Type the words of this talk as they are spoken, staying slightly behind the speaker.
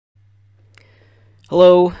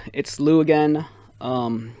Hello, it's Lou again.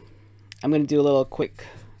 I'm gonna do a little quick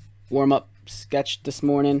warm-up sketch this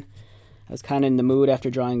morning. I was kind of in the mood after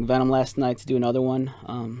drawing Venom last night to do another one.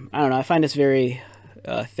 I don't know. I find this very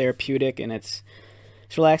therapeutic, and it's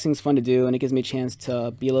relaxing. It's fun to do, and it gives me a chance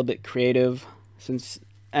to be a little bit creative since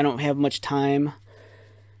I don't have much time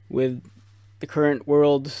with the current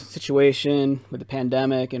world situation with the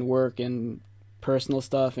pandemic and work and personal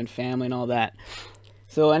stuff and family and all that.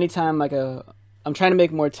 So anytime I'm trying to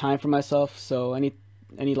make more time for myself. So any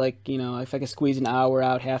if I can squeeze an hour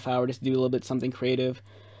out, half hour, just do a little bit something creative,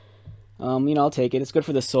 I'll take it. It's good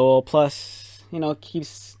for the soul. Plus, it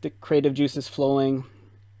keeps the creative juices flowing,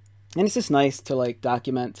 and it's just nice to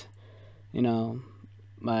document,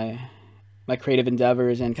 my creative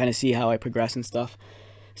endeavors and kind of see how I progress and stuff.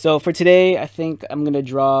 So for today, I think I'm gonna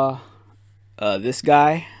draw this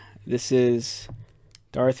guy. This is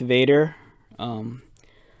Darth Vader.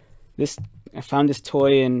 I found this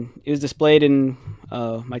toy and it was displayed in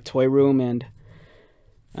my toy room, and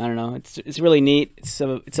I don't know, it's really neat. This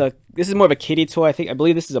is more of a kiddie toy. I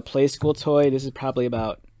believe this is a play school toy. This is probably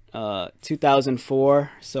about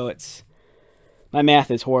 2004. So my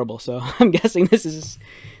math is horrible. So I'm guessing this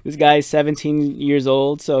guy's 17 years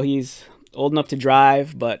old. So he's old enough to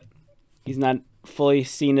drive, but he's not fully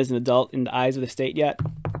seen as an adult in the eyes of the state yet.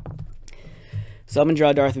 So I'm gonna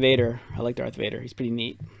draw Darth Vader. I like Darth Vader. He's pretty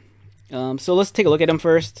neat. So let's take a look at him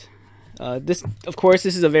first. Of course,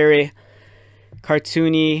 this is a very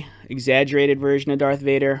cartoony, exaggerated version of Darth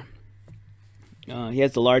Vader. He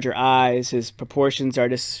has the larger eyes. His proportions are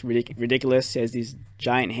just ridiculous. He has these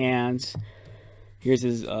giant hands. Here's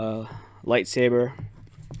his lightsaber.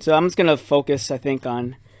 So I'm just going to focus, I'm just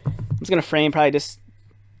going to frame probably just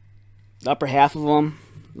the upper half of him,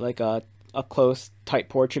 like a up-close, tight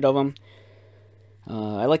portrait of him.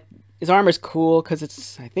 I like his armor's cool because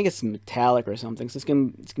I think it's metallic or something, so it's gonna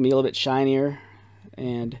be a little bit shinier.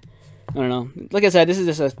 And I don't know. Like I said, this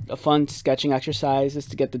is just a fun sketching exercise just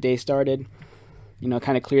to get the day started. It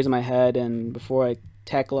kind of clears my head and before I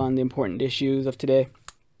tackle on the important issues of today.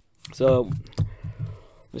 So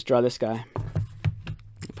let's draw this guy.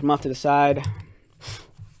 Put him off to the side.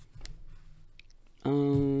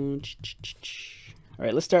 All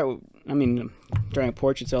right, let's start with, I'm drawing a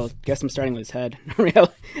portrait, so I guess I'm starting with his head. I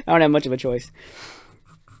don't have much of a choice.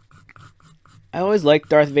 I always liked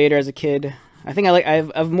Darth Vader as a kid. I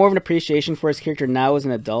have more of an appreciation for his character now as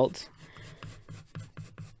an adult.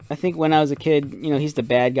 I think when I was a kid, he's the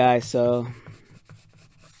bad guy, so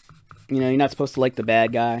you're not supposed to like the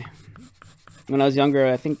bad guy. When I was younger,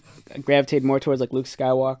 I think I gravitated more towards Luke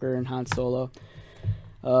Skywalker and Han Solo.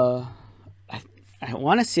 I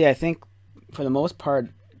want to say, I think for the most part,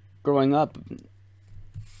 growing up,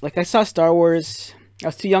 I saw Star Wars. I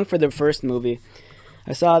was too young for the first movie.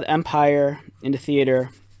 I saw the Empire in the theater,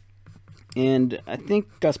 and I think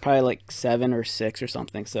I was probably 7 or 6 or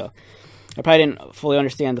something. So I probably didn't fully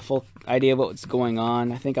understand the full idea of what was going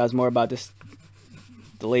on. I think I was more about just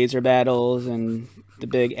the laser battles and the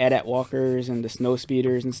big AT-AT walkers and the snow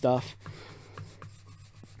speeders and stuff.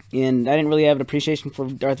 And I didn't really have an appreciation for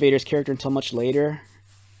Darth Vader's character until much later.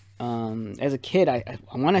 As a kid, I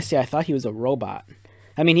want to say I thought he was a robot.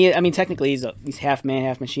 Technically he's half man,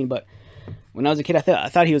 half machine. But when I was a kid, I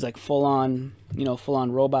thought he was full on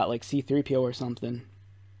robot, like C-3PO or something.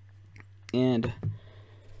 And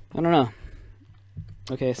I don't know.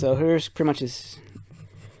 Okay, so here's pretty much his.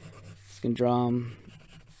 Just gonna draw him.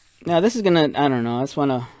 Now this is gonna. I don't know. I just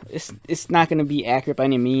wanna. It's not gonna be accurate by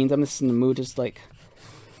any means. I'm just in the mood, just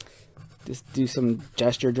do some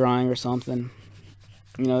gesture drawing or something.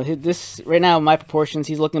 This right now, my proportions,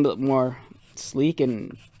 he's looking a bit more sleek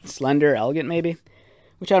and slender, elegant maybe,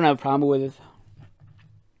 which I don't have a problem with.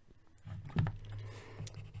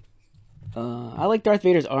 I like Darth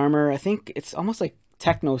Vader's armor. I think it's almost like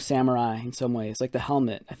techno samurai in some ways, like the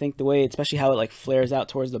helmet. I think the way, especially how it flares out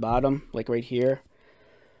towards the bottom, right here.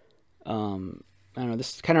 I don't know.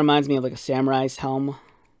 This kind of reminds me of a samurai's helm.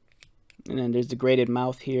 And then there's the graded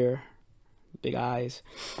mouth here, big eyes.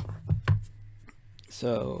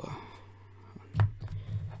 So,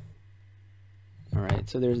 all right.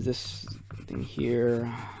 So there's this thing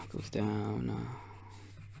here, goes down.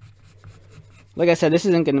 Like I said, this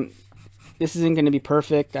isn't gonna be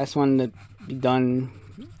perfect. I just wanted to be done,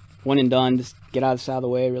 one and done. Just get out of the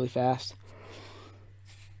way really fast,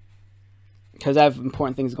 because I have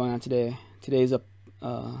important things going on today. Today's a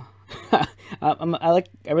I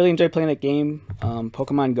really enjoy playing that game,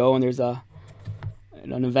 Pokemon Go, and there's an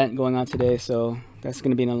event going on today, so that's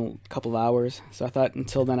going to be in a couple of hours. So I thought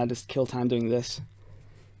until then I'd just kill time doing this.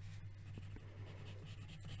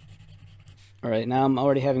 Alright, now I'm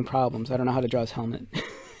already having problems. I don't know how to draw his helmet.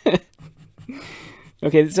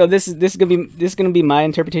 Okay, so this is gonna be my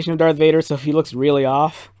interpretation of Darth Vader. So if he looks really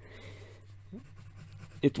off,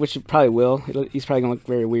 which it probably will, he's probably gonna look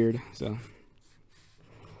very weird. So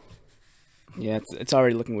yeah, it's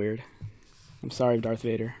already looking weird. I'm sorry, Darth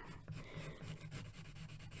Vader.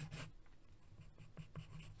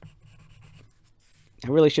 I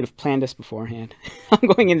really should have planned this beforehand. I'm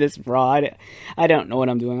going in this raw. I don't know what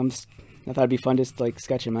I'm doing. I thought it'd be fun just to like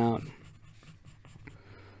sketch him out.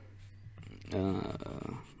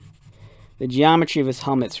 The geometry of his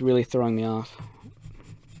helmet's really throwing me off.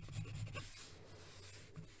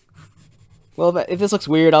 Well, if this looks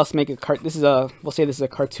weird, I'll just make we'll say this is a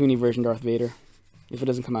cartoony version of Darth Vader, if it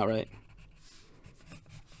doesn't come out right.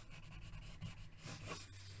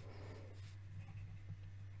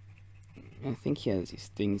 I think he has these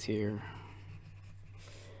things here.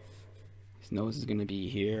 His nose is gonna be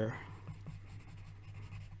here.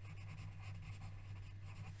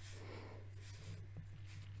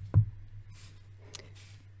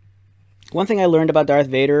 One thing I learned about Darth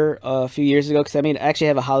Vader a few years ago, because I actually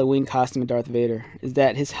have a Halloween costume of Darth Vader, is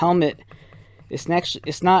that his helmet, it's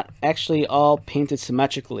not actually all painted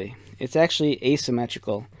symmetrically. It's actually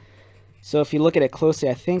asymmetrical. So if you look at it closely,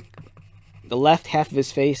 I think the left half of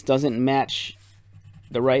his face doesn't match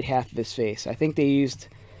the right half of his face. I think they used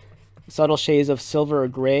subtle shades of silver or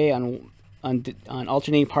gray on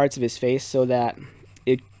alternating parts of his face so that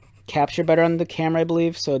it captured better on the camera, I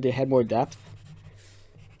believe, so they had more depth.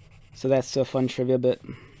 So that's a fun trivia bit.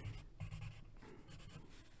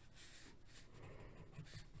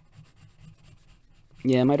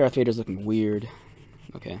 Yeah, my Darth Vader's looking weird.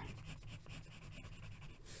 Okay.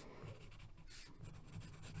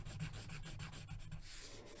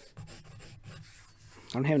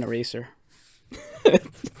 I don't have an eraser.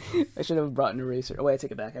 I should have brought an eraser. Oh wait, I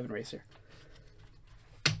take it back. I have an eraser.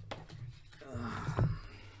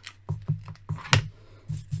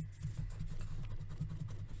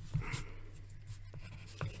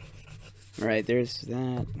 Alright, there's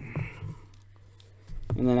that.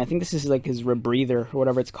 And then I think this is like his rebreather, or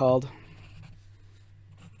whatever it's called.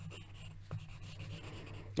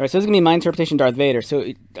 Alright, so this is going to be my interpretation of Darth Vader.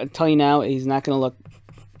 So I'll tell you now, he's not going to look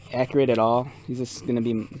accurate at all. He's just going to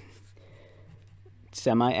be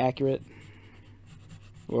semi-accurate.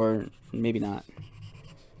 Or maybe not.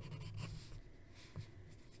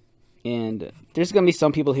 And there's going to be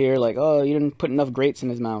some people here like, oh, you didn't put enough grates in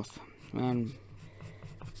his mouth.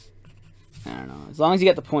 I don't know. As long as you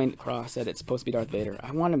get the point across that it's supposed to be Darth Vader.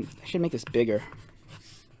 I should make this bigger.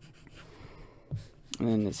 And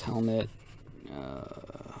then this helmet.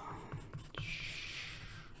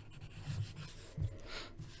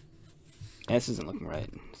 This isn't looking right.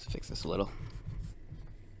 Let's fix this a little.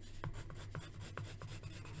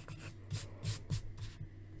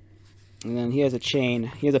 And then he has a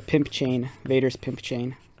chain. He has a pimp chain. Vader's pimp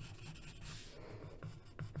chain.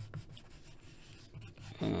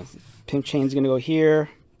 Pimp chain's gonna go here.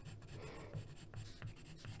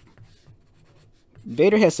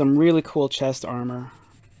 Vader has some really cool chest armor.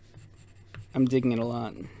 I'm digging it a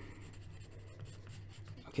lot.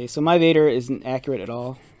 Okay, so my Vader isn't accurate at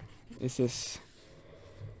all. It's just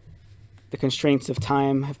the constraints of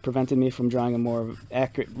time have prevented me from drawing a more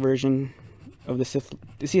accurate version of the Sith.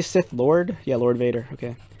 Is he a Sith Lord? Yeah, Lord Vader.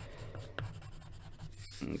 Okay.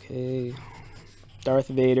 Okay. Darth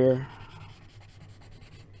Vader.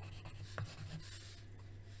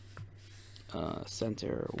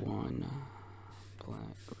 Center 1, black,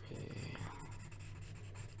 gray.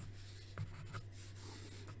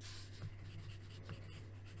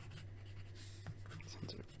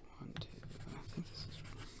 Center 1, 2. I think this is center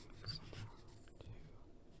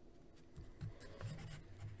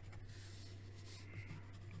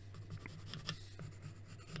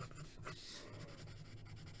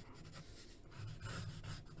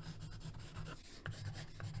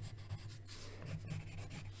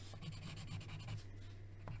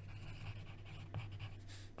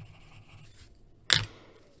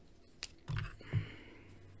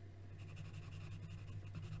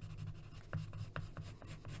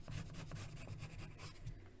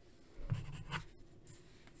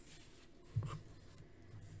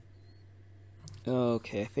 2.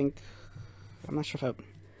 Okay, I'm not sure if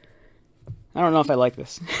I don't know if I like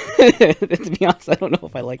this. To be honest, I don't know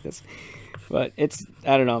if I like this. But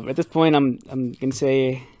I don't know. At this point, I'm going to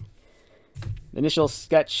say the initial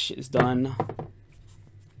sketch is done.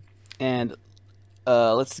 And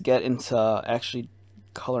let's get into actually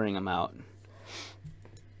coloring them out.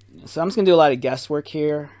 So I'm just going to do a lot of guesswork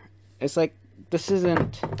here. It's like, this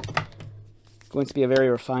isn't going to be a very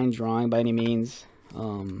refined drawing by any means.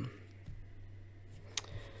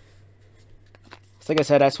 So like I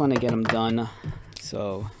said, I just want to get them done.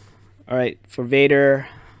 So, all right, for Vader,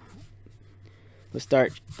 let's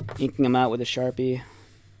start inking them out with a Sharpie.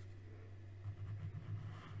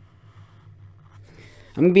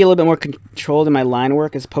 I'm going to be a little bit more controlled in my line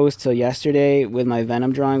work as opposed to yesterday with my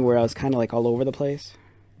Venom drawing where I was kind of like all over the place.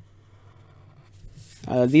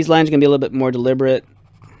 These lines are going to be a little bit more deliberate.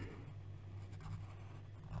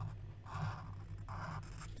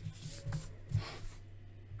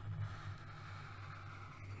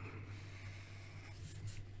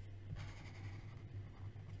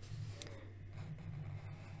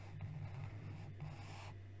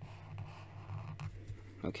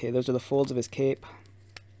 Okay, those are the folds of his cape.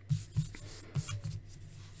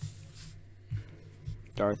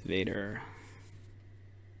 Darth Vader.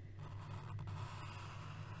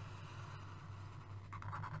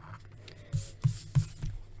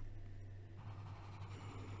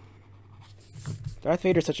 Darth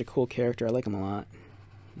Vader's such a cool character. I like him a lot.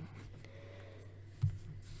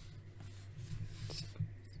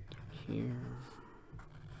 Here.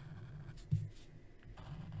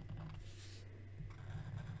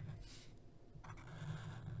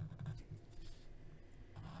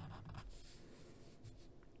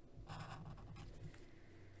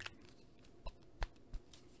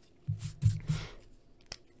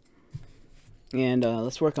 And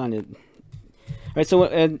let's work on it. All right, so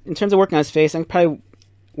in terms of working on his face, I can probably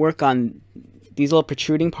work on these little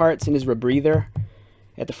protruding parts in his rebreather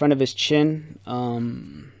at the front of his chin.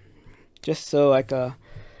 Just so like I'm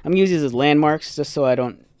using these as landmarks, just so I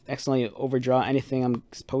don't accidentally overdraw anything I'm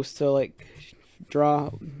supposed to like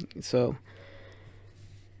draw. So.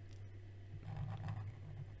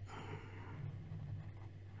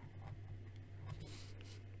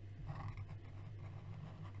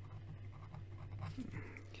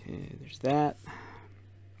 Okay, there's that.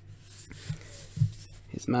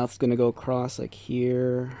 His mouth's gonna go across like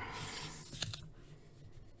here.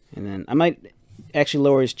 And then I might actually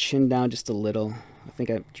lower his chin down just a little. I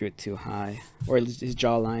think I drew it too high. Or his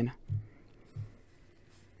jawline.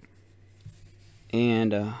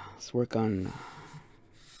 And let's work on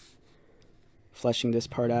fleshing this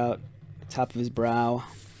part out. The top of his brow.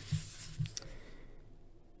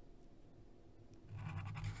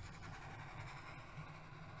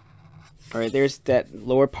 Alright, there's that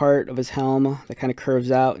lower part of his helm that kind of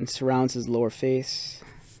curves out and surrounds his lower face.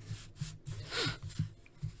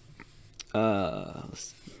 Now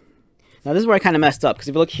this is where I kind of messed up, because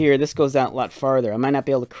if you look here, this goes out a lot farther. I might not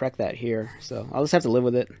be able to correct that here, so I'll just have to live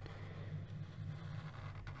with it.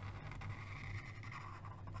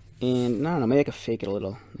 And, I don't know, maybe I could fake it a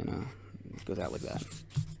little, you know, it goes out like that.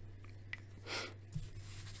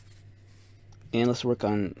 And let's work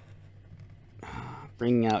on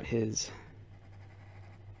bringing out his...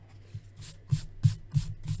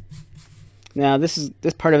 Now this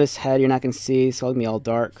part of his head you're not going to see, so it'll be all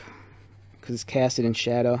dark because it's casted in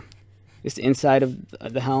shadow. It's the inside of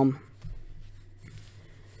the helm.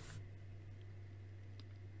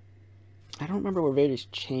 I don't remember where Vader's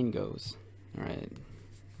chain goes. All right.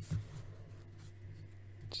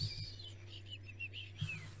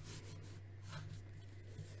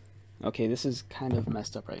 Okay, this is kind of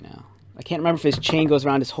messed up right now. I can't remember if his chain goes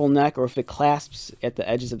around his whole neck or if it clasps at the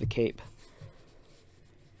edges of the cape.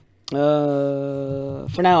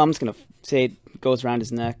 For now, I'm just gonna say it goes around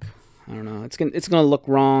his neck. I don't know. It's gonna look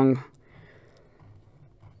wrong,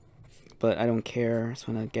 but I don't care. I just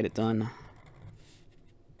wanna get it done.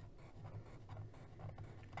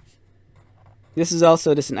 This is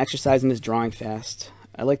also just an exercise in this drawing fast.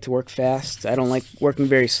 I like to work fast. I don't like working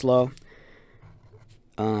very slow.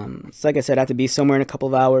 So like I said, I have to be somewhere in a couple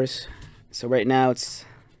of hours. So right now it's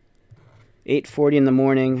 8:40 in the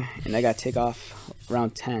morning, and I got to take off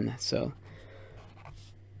around 10. So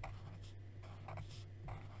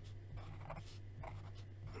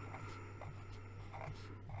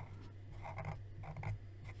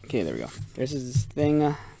okay, there we go. There's this thing.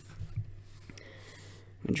 I'm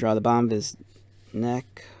gonna draw the bottom of his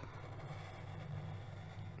neck.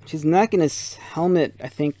 His neck and his helmet, I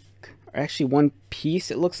think, are actually one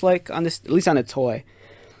piece. It looks like on this, at least on the toy.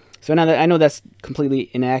 So now that I know that's completely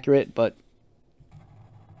inaccurate, but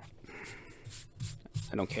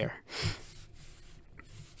I don't care.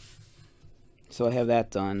 So I have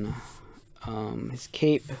that done. His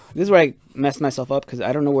cape. This is where I messed myself up because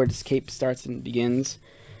I don't know where this cape starts and begins.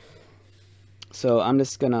 So I'm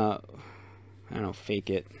just gonna, I don't know, fake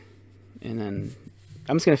it, and then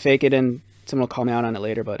I'm just gonna fake it, and someone will call me out on it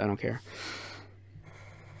later, but I don't care.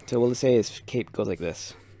 So we'll just say his cape goes like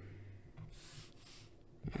this,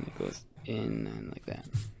 and it goes in and like that.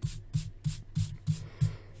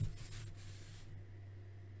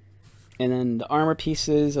 And then the armor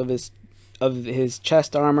pieces of his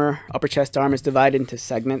chest armor, upper chest armor, is divided into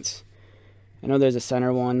segments. I know there's a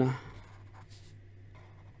center one.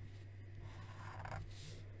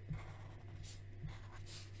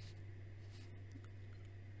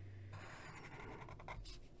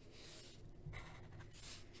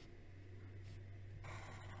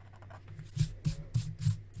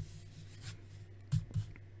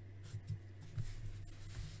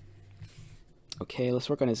 Okay, let's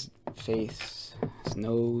work on his face, his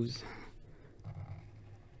nose.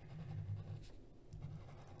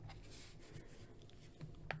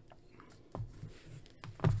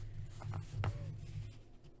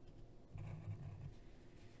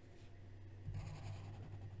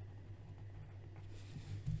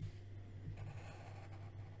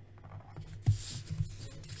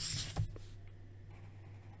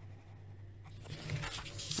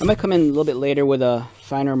 I might come in a little bit later with a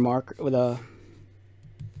finer marker, with a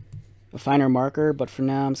finer marker, but for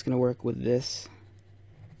now I'm just going to work with this.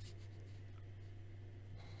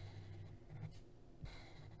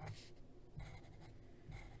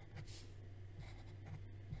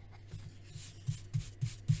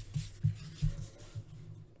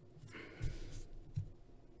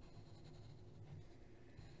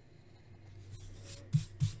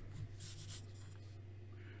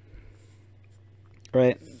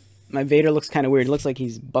 Right, my Vader looks kind of weird. It looks like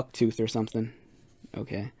he's bucktooth or something.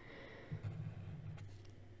 Okay.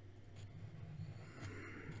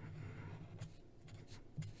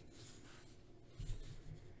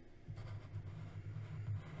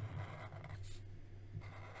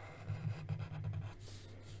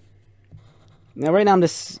 Now right now I'm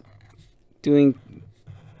just doing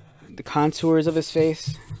the contours of his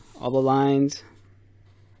face, all the lines.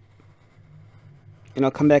 And I'll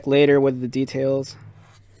come back later with the details.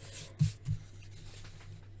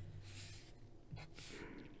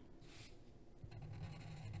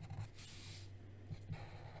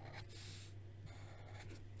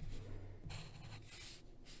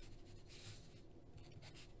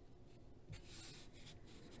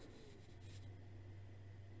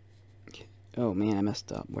 Okay. Oh man, I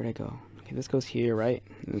messed up. Where'd I go? Okay, this goes here, right?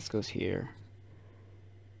 And this goes here.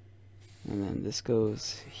 And then this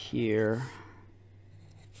goes here.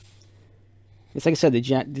 It's like I said,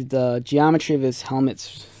 the geometry of his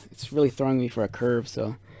helmet's it's really throwing me for a curve,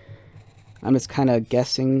 so I'm just kind of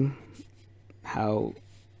guessing how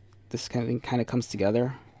this kind of thing kind of comes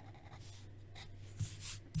together.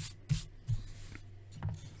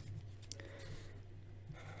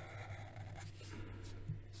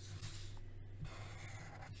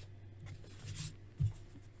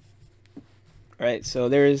 All right, so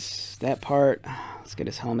there's that part. Let's get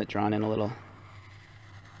his helmet drawn in a little.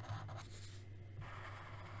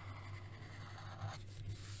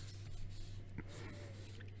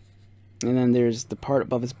 And then there's the part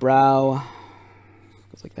above his brow.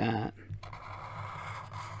 Goes like that.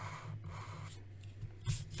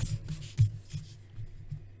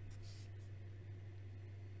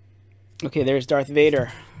 Okay, there's Darth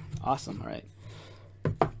Vader. Awesome, all right.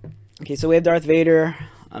 Okay, so we have Darth Vader.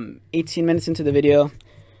 I'm 18 minutes into the video. All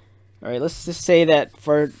right, let's just say that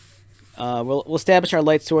for we'll establish our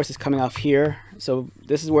light source is coming off here. So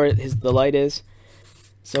this is where the light is.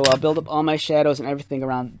 So I'll build up all my shadows and everything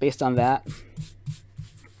around based on that.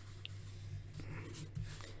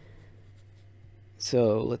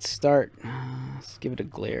 So let's start. Let's give it a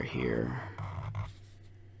glare here.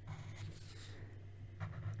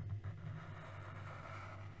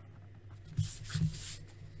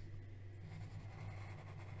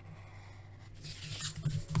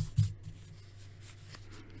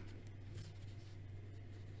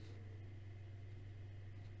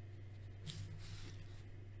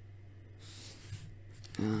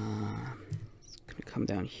 It's gonna come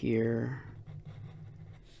down here.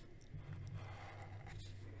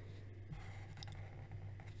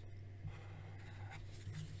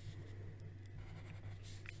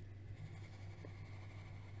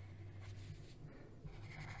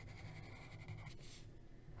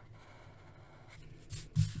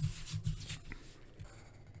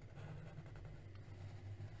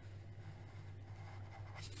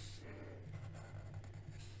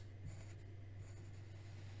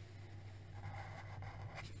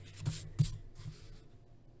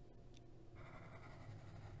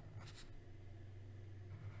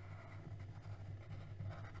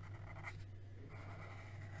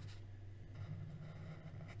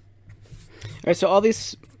 All right, so all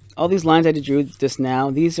these lines I drew just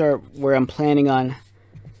now, these are where I'm planning on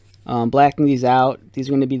blacking these out. These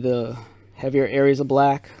are going to be the heavier areas of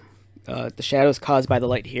black. The shadows caused by the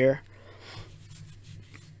light here.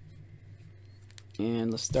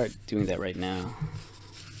 And let's start doing that right now.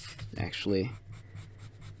 Actually,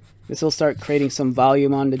 this will start creating some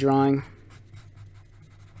volume on the drawing.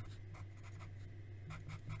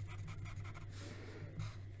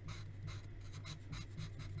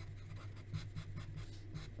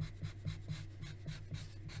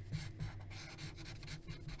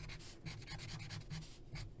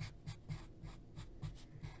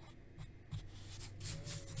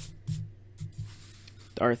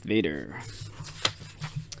 Darth Vader.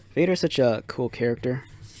 Vader's such a cool character.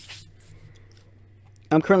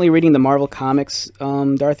 I'm currently reading the Marvel Comics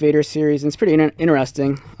Darth Vader series, and it's pretty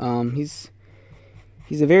interesting. He's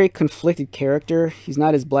a very conflicted character. He's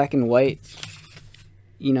not as black and white.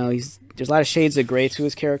 You know, there's a lot of shades of gray to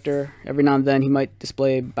his character. Every now and then he might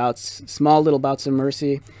display small little bouts of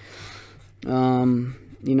mercy. You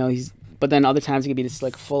know, but then other times he could be just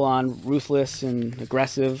like full on ruthless and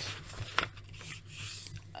aggressive.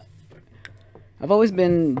 I've always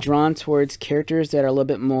been drawn towards characters that are a little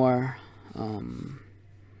bit more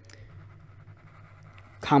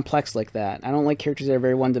complex like that. I don't like characters that are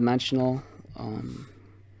very one-dimensional. You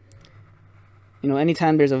know,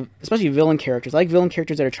 anytime there's especially villain characters. I like villain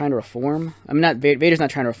characters that are trying to reform. I mean, Vader's not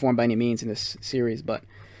trying to reform by any means in this series, but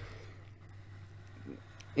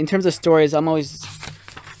in terms of stories, I'm always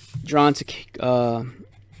drawn to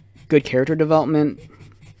good character development.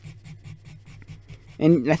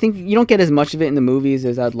 And I think you don't get as much of it in the movies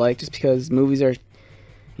as I'd like, just because movies are,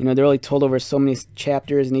 you know, they're only told over so many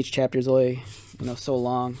chapters, and each chapter is only, you know, so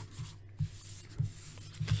long.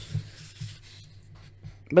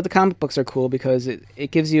 But the comic books are cool because it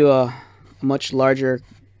gives you a much larger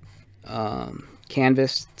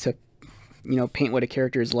canvas to, you know, paint what a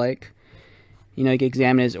character is like. You know, you can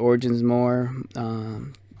examine his origins more,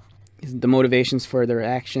 the motivations for their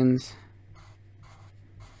actions.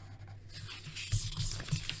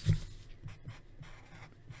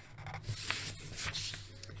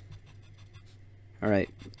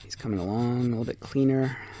 Alright, he's coming along a little bit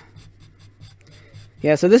cleaner.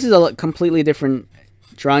 Yeah, so this is a completely different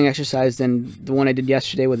drawing exercise than the one I did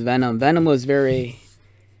yesterday with Venom. Venom was very,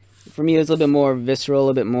 for me, it was a little bit more visceral, a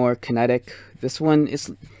little bit more kinetic. This one, it's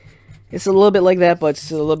a little bit like that, but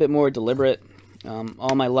it's a little bit more deliberate.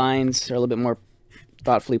 All my lines are a little bit more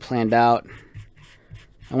thoughtfully planned out.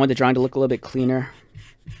 I want the drawing to look a little bit cleaner.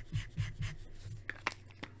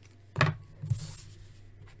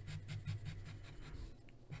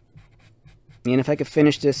 And if I could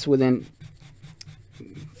finish this within,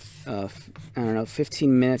 I don't know,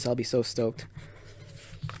 15 minutes, I'll be so stoked.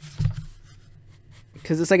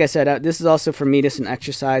 Because it's like I said, this is also for me just an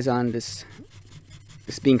exercise on this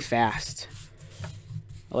being fast.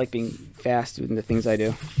 I like being fast in the things I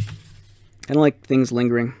do. I don't like things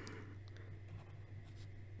lingering.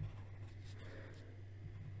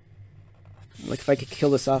 Like if I could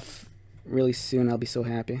kill this off really soon, I'll be so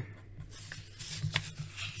happy.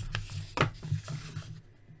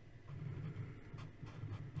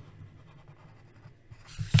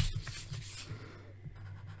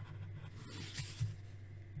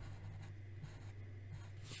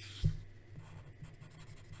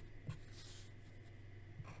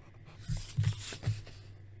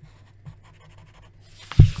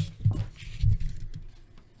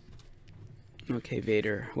 Okay,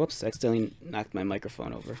 Vader. Whoops, I accidentally knocked my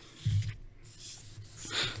microphone over.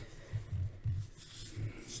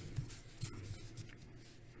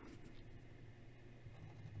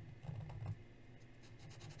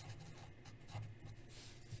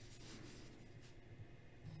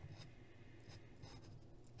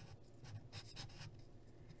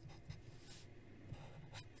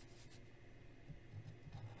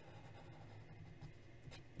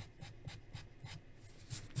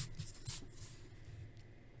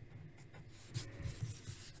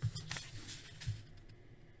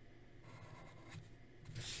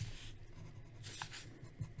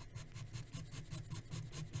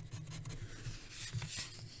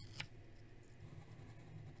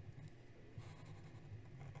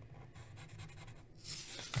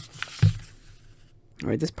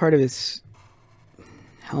 Alright, this part of his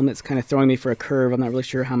helmet's kind of throwing me for a curve. I'm not really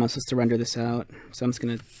sure how I'm supposed to render this out, so I'm just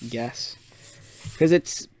going to guess. Because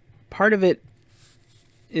it's, part of it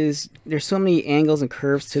is, there's so many angles and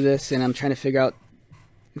curves to this, and I'm trying to figure out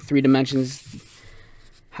in 3 dimensions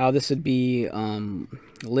how this would be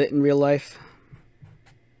lit in real life.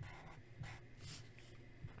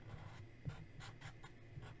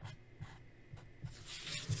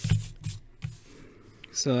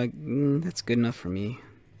 So that's good enough for me.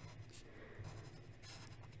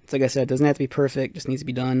 It's like I said, it doesn't have to be perfect, just needs to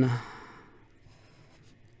be done.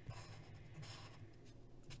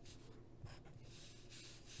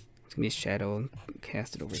 It's gonna be a shadow.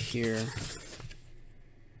 Cast it over here.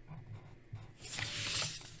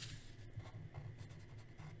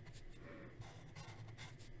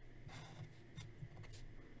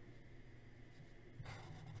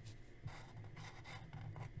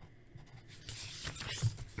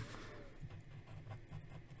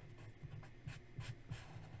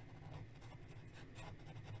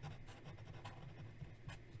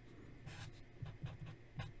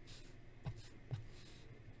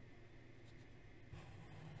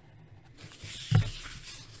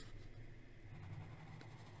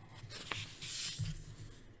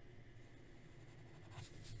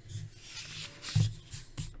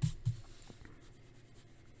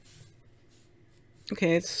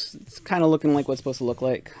 Okay, it's kind of looking like what's supposed to look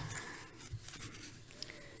like.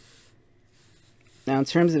 Now, in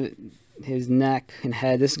terms of his neck and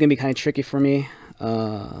head, this is going to be kind of tricky for me.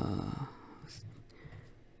 I'll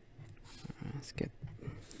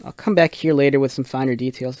come back here later with some finer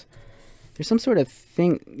details. There's some sort of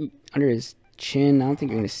thing under his chin. I don't think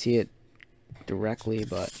you're going to see it directly,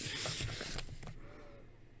 but...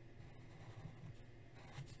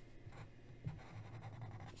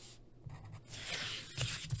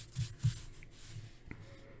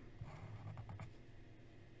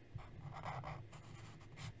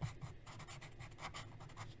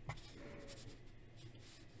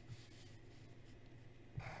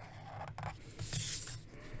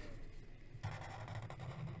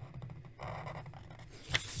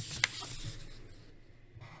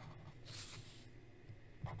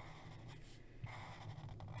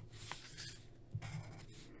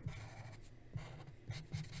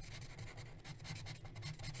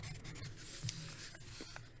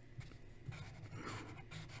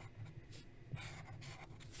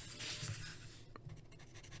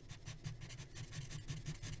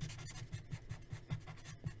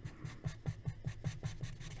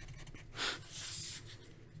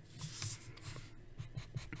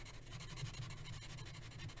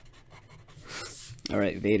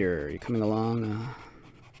 Alright, Vader, you're coming along.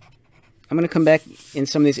 I'm going to come back in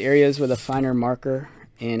some of these areas with a finer marker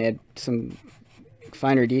and add some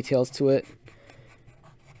finer details to it.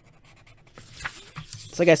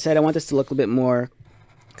 So like I said, I want this to look a little bit more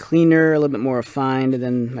cleaner, a little bit more refined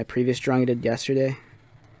than my previous drawing I did yesterday.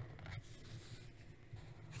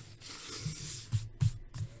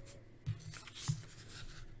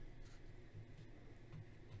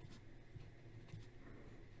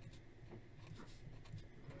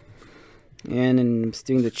 And I'm just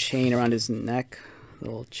doing the chain around his neck, the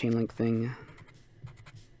little chain link thing.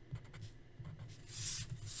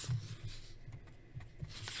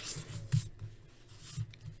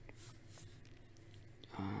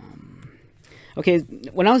 Okay,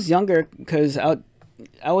 when I was younger, because I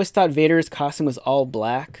always thought Vader's costume was all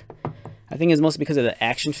black. I think it's mostly because of the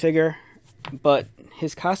action figure, but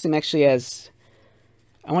his costume actually has,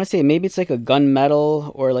 I want to say maybe it's like a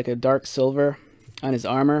gunmetal or like a dark silver on his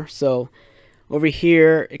armor. So over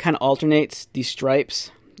here, it kind of alternates these stripes.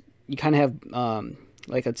 You kind of have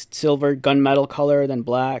like a silver gunmetal color, then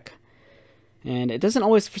black. And it doesn't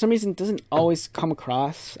always, for some reason, it doesn't always come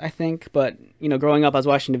across, I think. But, you know, growing up, I was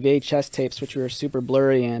watching the VHS tapes, which were super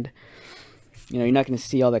blurry. And, you know, you're not going to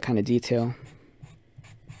see all that kind of detail.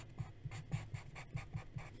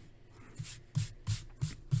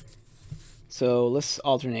 So let's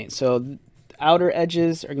alternate. So the outer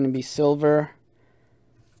edges are going to be silver,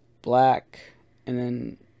 black, and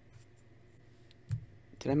then,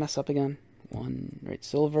 did I mess up again? One, right,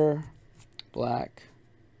 silver, black,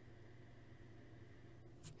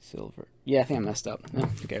 silver. Yeah, I think I messed up. No,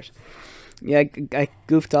 who cares? Yeah, I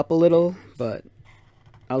goofed up a little, but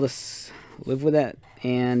I'll just live with that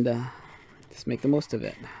and just make the most of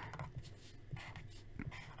it.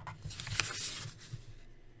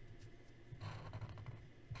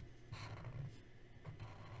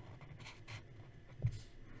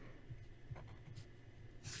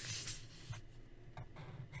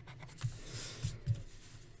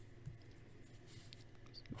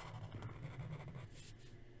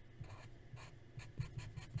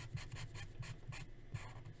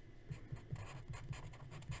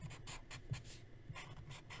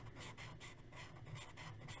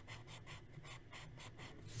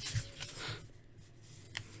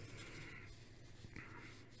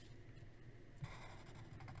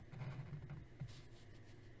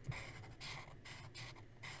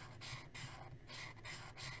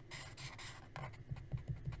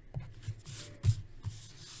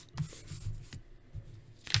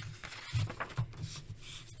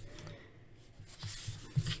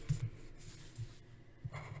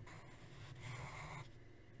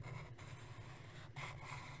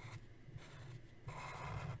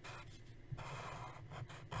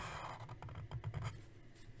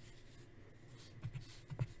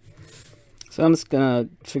 So I'm just gonna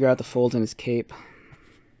figure out the folds in his cape.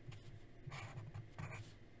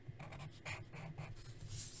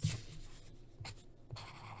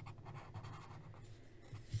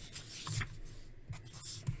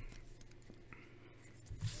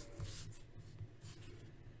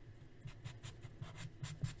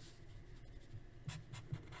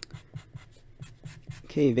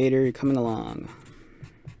 Okay, Vader, you're coming along.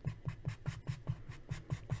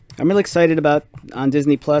 I'm really excited about on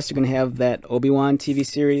Disney Plus. You're going to have that Obi-Wan TV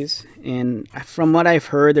series, and from what I've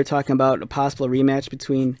heard, they're talking about a possible rematch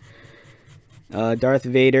between Darth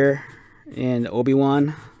Vader and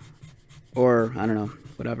Obi-Wan, or I don't know,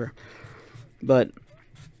 whatever. But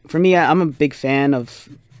for me, I'm a big fan of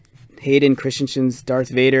Hayden Christensen's Darth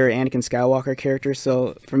Vader, Anakin Skywalker character.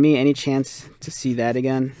 So for me, any chance to see that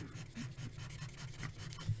again,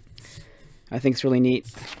 I think it's really neat.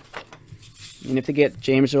 And if they get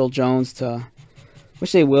James Earl Jones to,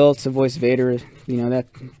 which they will, to voice Vader, you know,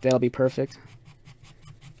 that'll be perfect.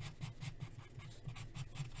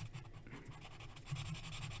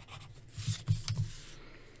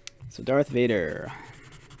 So Darth Vader,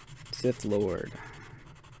 Sith Lord.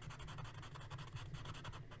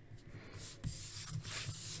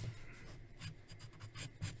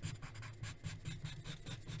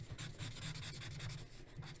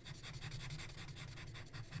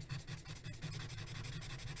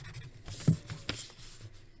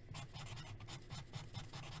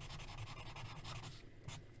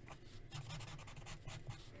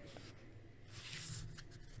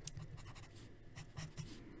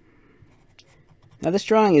 Now this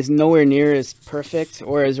drawing is nowhere near as perfect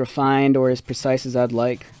or as refined or as precise as I'd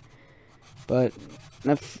like, but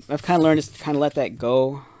I've kind of learned just to kind of let that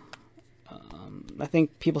go. I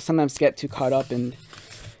think people sometimes get too caught up in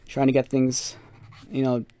trying to get things, you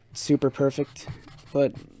know, super perfect,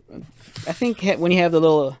 but I think when you have the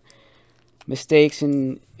little mistakes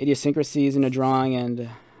and idiosyncrasies in a drawing and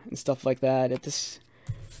stuff like that, it just,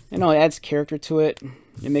 you know, it adds character to it.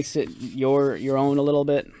 It makes it your own a little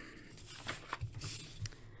bit.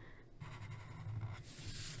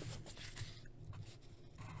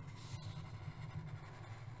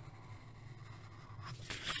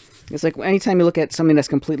 It's like anytime you look at something that's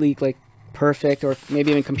completely like perfect or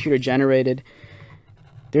maybe even computer generated,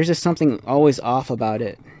 there's just something always off about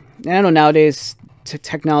it. And I know nowadays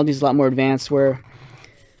technology is a lot more advanced where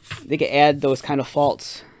they can add those kind of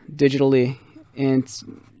faults digitally, and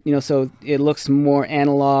you know, so it looks more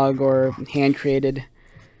analog or hand created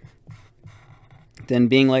than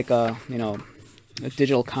being like a, you know, a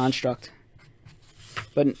digital construct.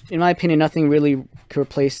 But in my opinion, nothing really can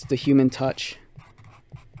replace the human touch.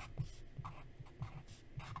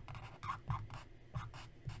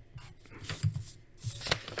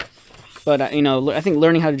 But, you know, I think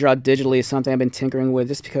learning how to draw digitally is something I've been tinkering with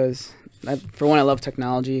just because, for one, I love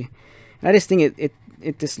technology. And I just think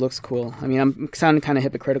it just looks cool. I mean, I'm sounding kind of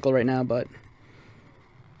hypocritical right now, but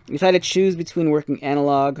if I had to choose between working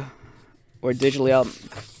analog or digitally,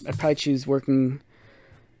 I'd probably choose working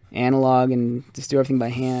analog and just do everything by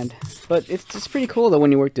hand. But it's just pretty cool, though,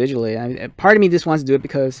 when you work digitally. I mean, part of me just wants to do it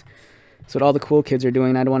because it's what all the cool kids are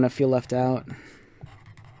doing. I don't want to feel left out.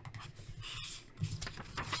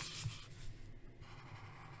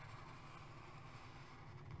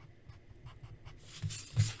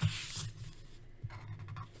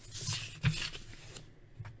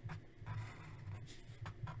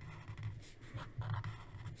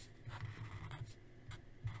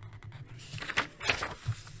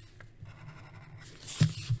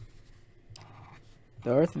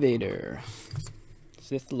 Darth Vader,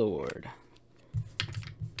 Sith Lord.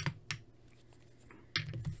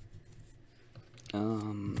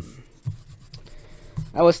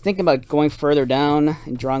 I was thinking about going further down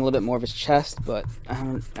and drawing a little bit more of his chest, but I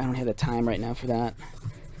don't have the time right now for that.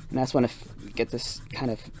 And I just want to get this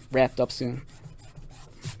kind of wrapped up soon.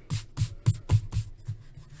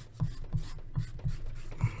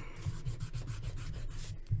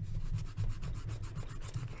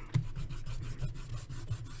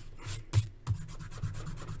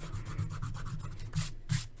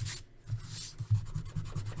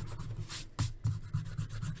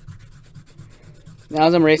 Now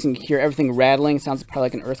as I'm racing, you hear everything rattling. It sounds probably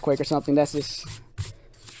like an earthquake or something. That's just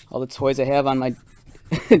all the toys I have on my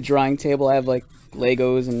drawing table. I have like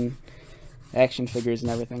Legos and action figures and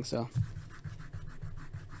everything, so.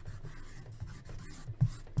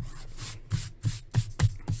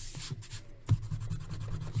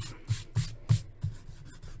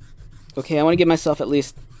 Okay, I want to give myself at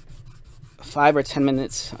least 5 or 10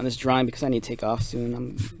 minutes on this drawing because I need to take off soon.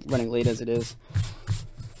 I'm running late as it is.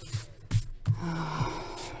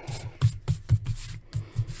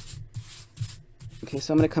 Okay,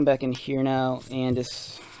 so I'm going to come back in here now and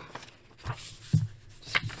just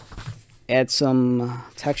add some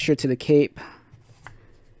texture to the cape.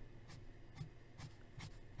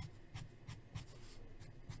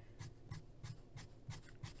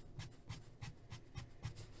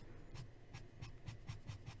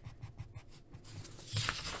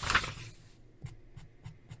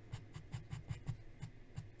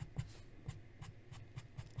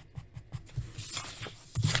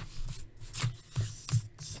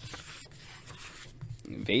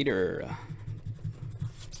 Vader.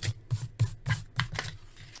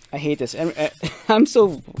 I hate this. I'm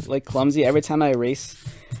so like clumsy. Every time I erase,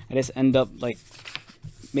 I just end up like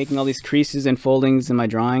making all these creases and foldings in my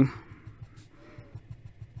drawing.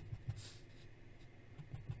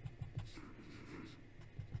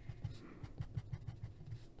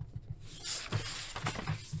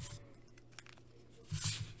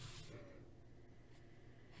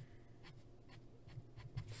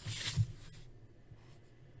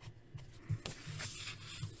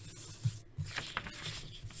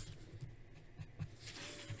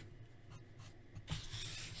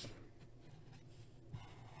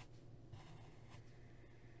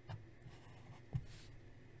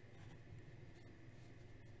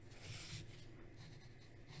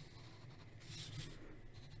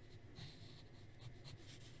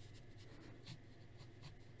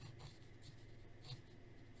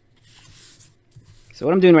 So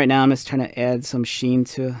what I'm doing right now, I'm just trying to add some sheen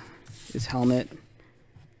to his helmet.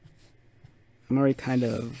 I'm already kind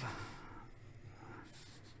of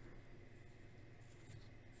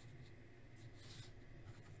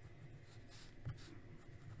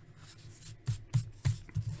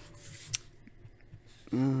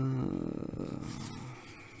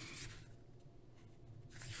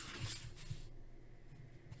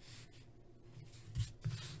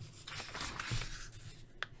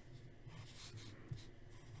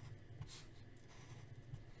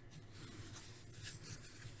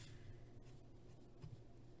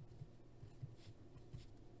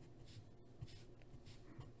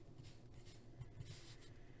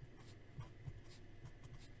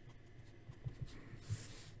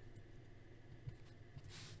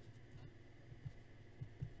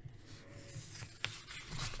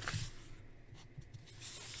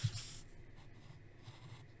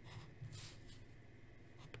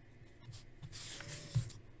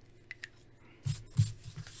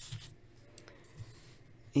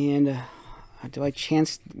and do I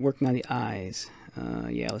chance working on the eyes?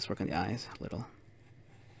 Yeah, let's work on the eyes a little.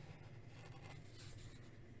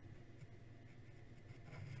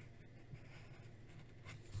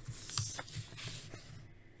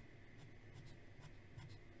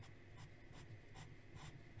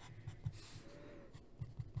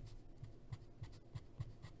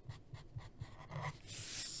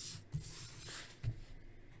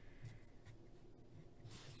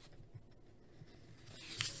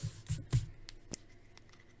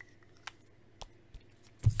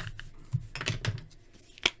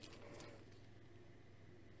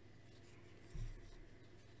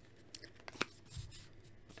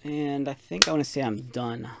 And I think I want to say I'm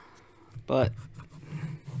done, but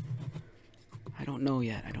I don't know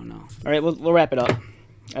yet. I don't know. All right, we'll wrap it up.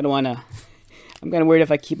 I don't want to. I'm kind of worried if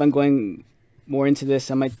I keep on going more into this,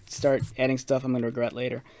 I might start adding stuff I'm going to regret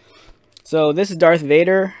later. So this is Darth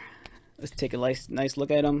Vader. Let's take a nice look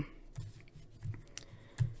at him.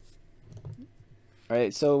 All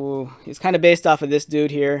right, so he's kind of based off of this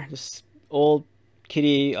dude here, this old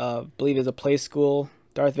kitty, I believe is a play school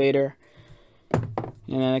Darth Vader.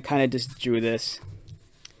 And then I kind of just drew this.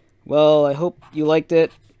 Well, I hope you liked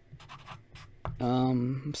it.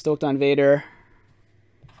 I'm stoked on Vader.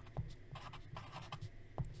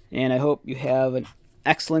 And I hope you have an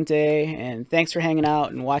excellent day. And thanks for hanging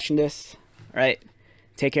out and watching this. All right,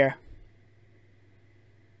 take care.